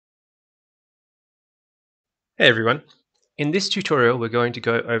Hey everyone. In this tutorial we're going to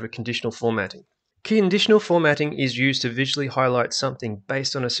go over conditional formatting. Conditional formatting is used to visually highlight something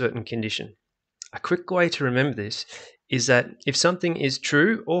based on a certain condition. A quick way to remember this is that if something is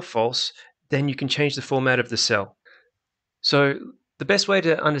true or false, then you can change the format of the cell. So the best way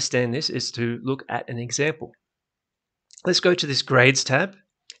to understand this is to look at an example. Let's go to this Grades tab,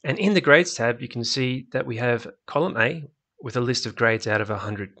 and in the Grades tab you can see that we have column A with a list of grades out of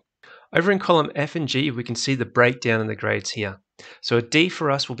 100. Over in column F and G, we can see the breakdown in the grades here. So a D for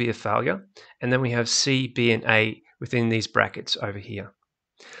us will be a failure, and then we have C, B, and A within these brackets over here.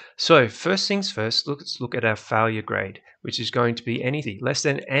 So first things first, let's look at our failure grade, which is going to be anything less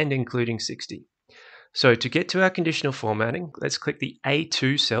than and including 60. So to get to our conditional formatting, let's click the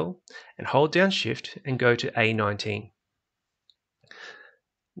A2 cell and hold down Shift and go to A19.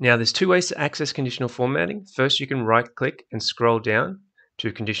 Now there's two ways to access conditional formatting. First, you can right click and scroll down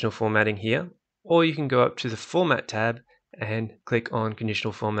to conditional formatting here, or you can go up to the Format tab and click on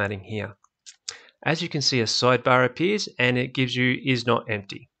conditional formatting here. As you can see, a sidebar appears and it gives you is not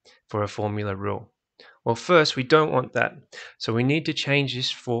empty for a formula rule. Well, first we don't want that, so we need to change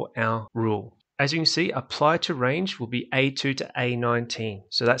this for our rule. As you can see, apply to range will be A2 to A19,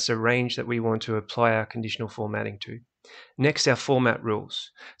 so that's the range that we want to apply our conditional formatting to. Next, our format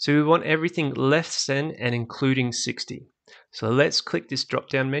rules. So we want everything less than and including 60. So let's click this drop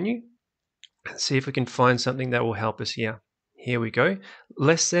down menu and see if we can find something that will help us here. Here we go,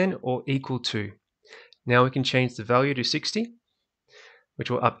 less than or equal to. Now we can change the value to 60, which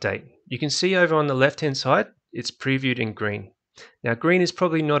will update. You can see over on the left hand side, it's previewed in green. Now green is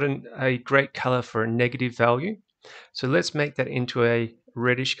probably not a great color for a negative value. So let's make that into a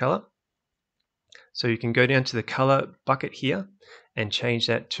reddish color. So you can go down to the color bucket here and change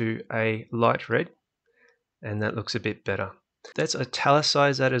that to a light red, and that looks a bit better. Let's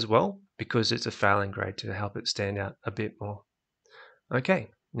italicize that as well because it's a failing grade to help it stand out a bit more. Okay,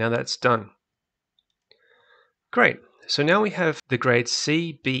 now that's done. Great, so now we have the grades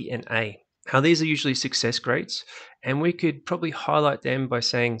C, B, and A. Now these are usually success grades, and we could probably highlight them by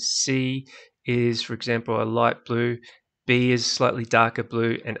saying C is, for example, a light blue, B is slightly darker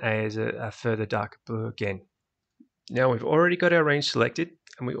blue, and A is a further darker blue again. Now we've already got our range selected,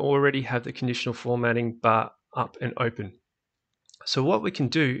 and we already have the conditional formatting bar up and open. So what we can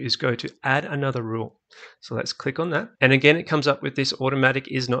do is go to add another rule. So let's click on that. And again, it comes up with this automatic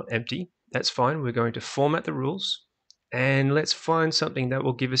is not empty. That's fine. We're going to format the rules. And let's find something that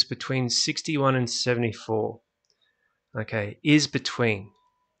will give us between 61 and 74. Okay, is between.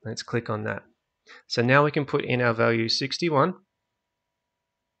 Let's click on that. So now we can put in our value 61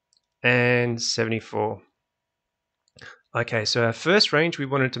 and 74. Okay, so our first range we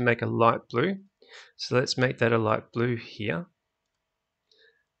wanted to make a light blue. So let's make that a light blue here.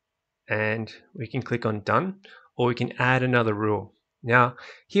 And we can click on done, or we can add another rule. Now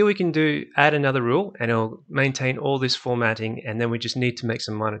here we can do add another rule and it'll maintain all this formatting, and then we just need to make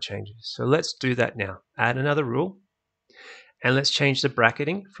some minor changes. So let's do that now. Add another rule, and let's change the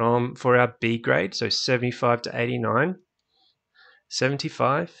bracketing for our B grade, so 75 to 89,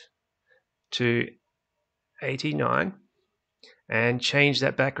 75 to 89, and change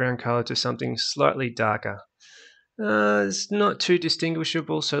that background color to something slightly darker. It's not too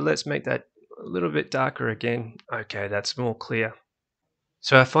distinguishable, so let's make that a little bit darker again. Okay, that's more clear.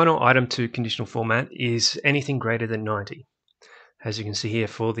 So our final item to conditional format is anything greater than 90, as you can see here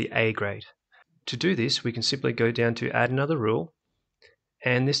for the A grade. To do this, we can simply go down to add another rule,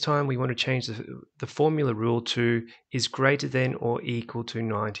 and this time we want to change the formula rule to is greater than or equal to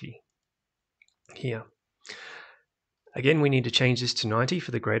 90 here. Again, we need to change this to 90 for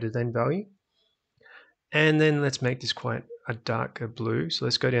the greater than value. And then let's make this quite a darker blue. So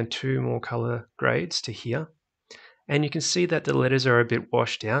let's go down 2 more color grades to here. And you can see that the letters are a bit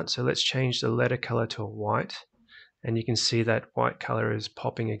washed out. So let's change the letter color to a white. And you can see that white color is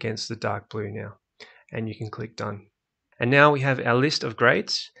popping against the dark blue now. And you can click done. And now we have our list of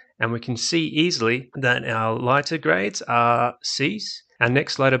grades. And we can see easily that our lighter grades are C's. Our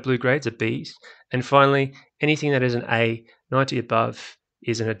next lighter blue grades are B's. And finally, anything that is an A, 90 above,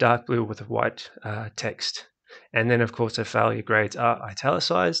 is in a dark blue with a white text. And then of course our failure grades are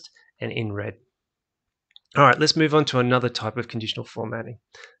italicized and in red. All right, let's move on to another type of conditional formatting.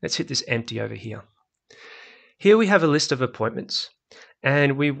 Let's hit this empty over here. Here we have a list of appointments,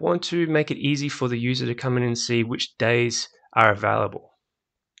 and we want to make it easy for the user to come in and see which days are available.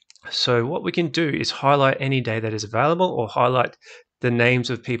 So what we can do is highlight any day that is available, or highlight the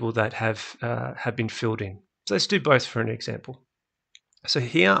names of people that have been filled in. So let's do both for an example. So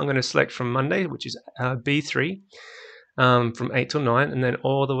here I'm going to select from Monday, which is B3, from 8 till 9, and then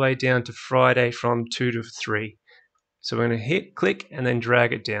all the way down to Friday from 2 to 3. So we're going to click and then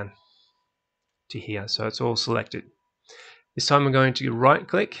drag it down to here, so it's all selected. This time we're going to right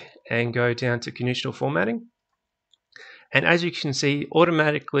click and go down to Conditional Formatting, and as you can see,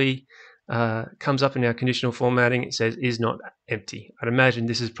 automatically comes up in our conditional formatting. It says is not empty. I'd imagine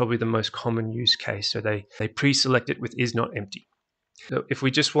this is probably the most common use case, so they pre-select it with is not empty. So if we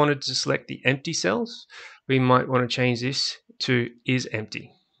just wanted to select the empty cells, we might want to change this to is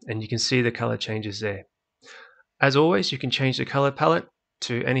empty, and you can see the color changes there. As always, you can change the color palette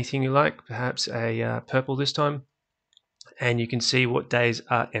to anything you like, perhaps a purple this time, and you can see what days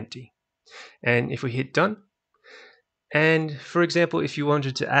are empty. And if we hit done, and for example, if you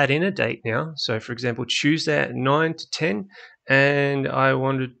wanted to add in a date now, so for example, Tuesday at 9 to 10, and I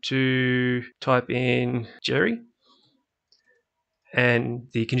wanted to type in Jerry, and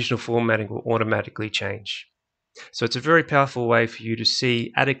the conditional formatting will automatically change. So it's a very powerful way for you to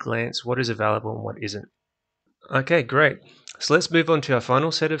see at a glance what is available and what isn't. Okay, great. So let's move on to our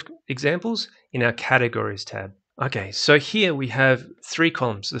final set of examples in our categories tab. Okay, so here we have 3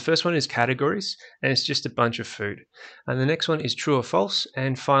 columns. The first one is categories, and it's just a bunch of food. And the next one is true or false,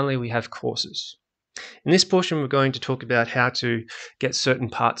 and finally we have courses. In this portion, we're going to talk about how to get certain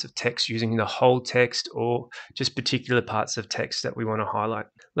parts of text using the whole text or just particular parts of text that we want to highlight.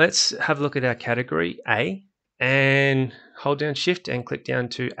 Let's have a look at our category A and hold down Shift and click down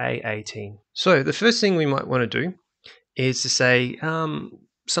to A18. So the first thing we might want to do is to say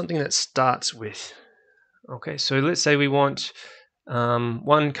something that starts with. Okay, so let's say we want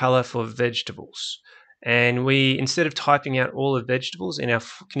one color for vegetables. And we, instead of typing out all the vegetables in our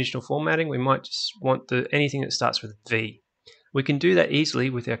conditional formatting, we might just want anything that starts with V. We can do that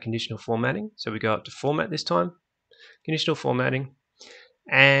easily with our conditional formatting. So we go up to Format this time, Conditional Formatting,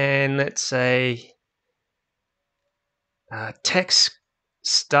 and let's say text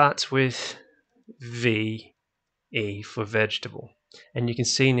starts with VE for vegetable. And you can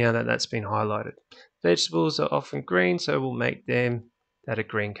see now that that's been highlighted. Vegetables are often green, so we'll make them that a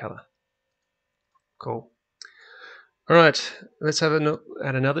green color. Cool. All right, let's have a look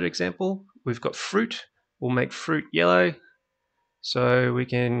at another example. We've got fruit. We'll make fruit yellow. So we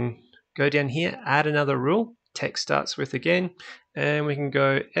can go down here, add another rule. Text starts with again, and we can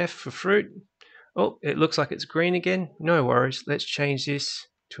go F for fruit. Oh, it looks like it's green again. No worries. Let's change this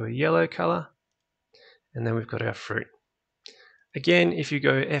to a yellow color, and then we've got our fruit. Again, if you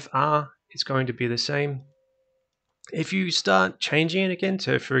go FR, it's going to be the same. If you start changing it again,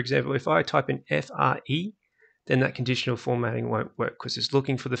 so for example, if I type in FRE, then that conditional formatting won't work because it's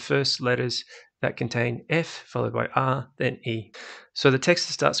looking for the first letters that contain F followed by R, then E. So the text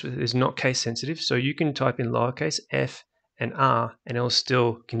that starts with is not case sensitive, so you can type in lowercase f and R and it'll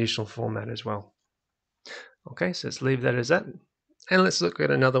still conditional format as well. Okay, so let's leave that as that. And let's look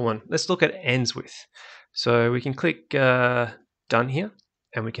at another one. Let's look at ends with. So we can click done here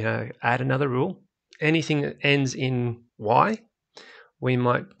and we can add another rule. Anything that ends in Y, we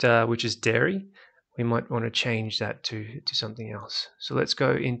might, which is dairy, we might want to change that to something else. So let's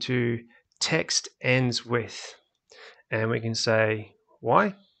go into text ends with, and we can say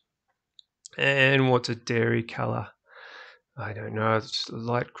Y. And what's a dairy color? I don't know, it's a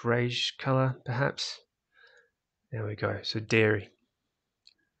light grayish color perhaps. There we go, so dairy.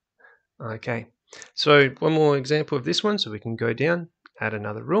 Okay, so one more example of this one, so we can go down, add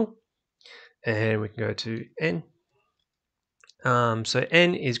another rule, and we can go to N. So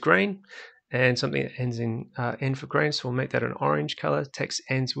N is grain, and something that ends in N for grain, so we'll make that an orange color. Text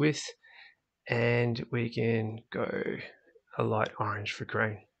ends with, and we can go a light orange for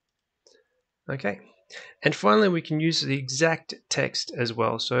grain. Okay, and finally we can use the exact text as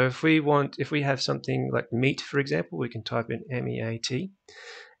well. So if we have something like meat, for example, we can type in MEAT,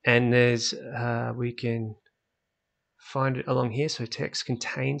 and there's we can find it along here. So text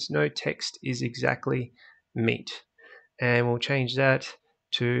contains, no, text is exactly meat, and we'll change that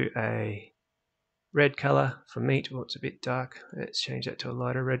to a red color for meat. Well, it's a bit dark. Let's change that to a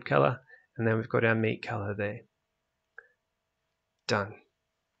lighter red color, and then we've got our meat color there. Done.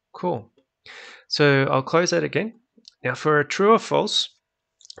 Cool. So I'll close that again. Now for a true or false,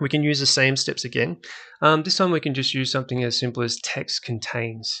 we can use the same steps again. This time we can just use something as simple as text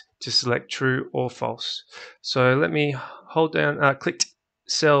contains to select true or false. So let me hold down, click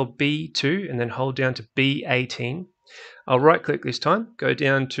cell B2 and then hold down to B18. I'll right click this time, go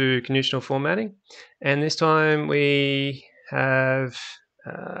down to conditional formatting, and this time we have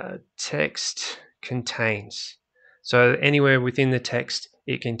text contains. So anywhere within the text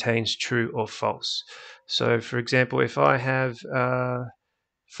it contains true or false. So for example, if I have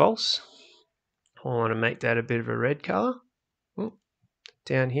false, I want to make that a bit of a red color.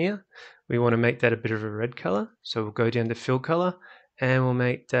 Down here, we want to make that a bit of a red color. So we'll go down to fill color and we'll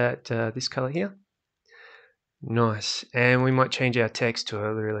make that this color here. Nice. And we might change our text to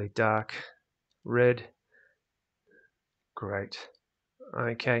a really dark red. Great.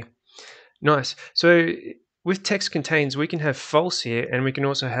 Okay. Nice. So with text contains, we can have false here, and we can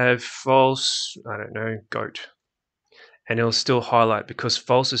also have false, I don't know, goat. And it'll still highlight because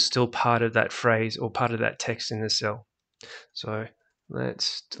false is still part of that phrase or part of that text in the cell. So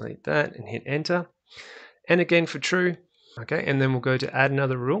let's delete that and hit enter. And again for true. Okay, and then we'll go to add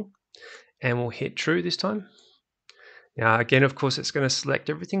another rule and we'll hit true this time. Now again, of course, it's going to select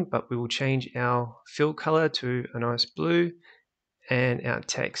everything, but we will change our fill color to a nice blue and our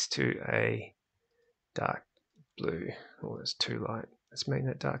text to a dark blue. Oh, it's too light. Let's make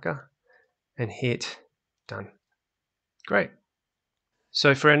that darker and hit done. Great.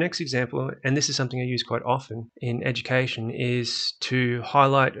 So for our next example, and this is something I use quite often in education, is to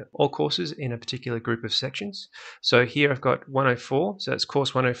highlight all courses in a particular group of sections. So here I've got 104, so that's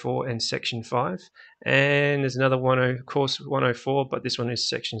course 104 and section 5. And there's another course 104, but this one is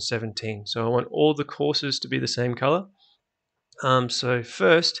section 17. So I want all the courses to be the same color. So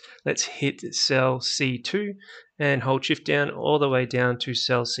first, let's hit cell C2 and hold shift down all the way down to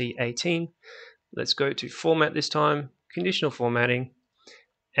cell C18. Let's go to format this time, conditional formatting,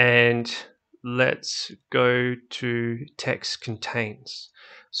 and let's go to text contains.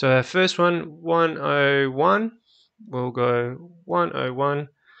 So our first one, 101, we'll go 101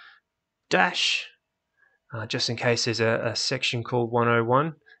 dash, just in case there's a section called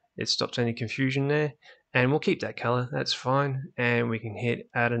 101. It stops any confusion there. And we'll keep that color, that's fine. And we can hit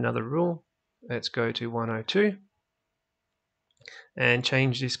add another rule. Let's go to 102 and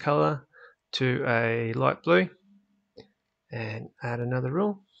change this color to a light blue and add another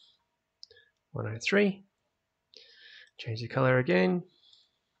rule. 103, change the color again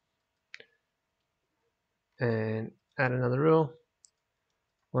and add another rule.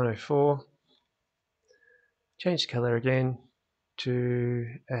 104, change the color again to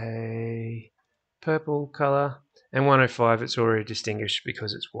a purple color, and 105 it's already distinguished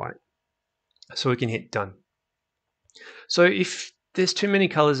because it's white. So we can hit done. So if there's too many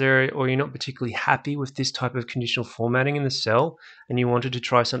colors there, or you're not particularly happy with this type of conditional formatting in the cell and you wanted to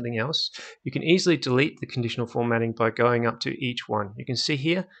try something else, you can easily delete the conditional formatting by going up to each one. You can see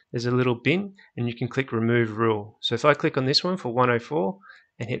here there's a little bin and you can click remove rule. So if I click on this one for 104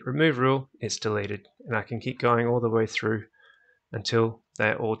 and hit remove rule, it's deleted, and I can keep going all the way through until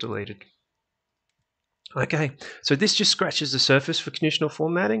they're all deleted. Okay, so this just scratches the surface for conditional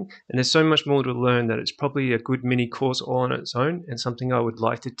formatting, and there's so much more to learn that it's probably a good mini course all on its own, and something I would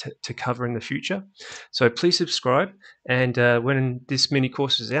like to cover in the future. So please subscribe, and when this mini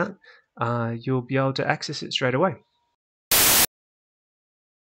course is out, you'll be able to access it straight away.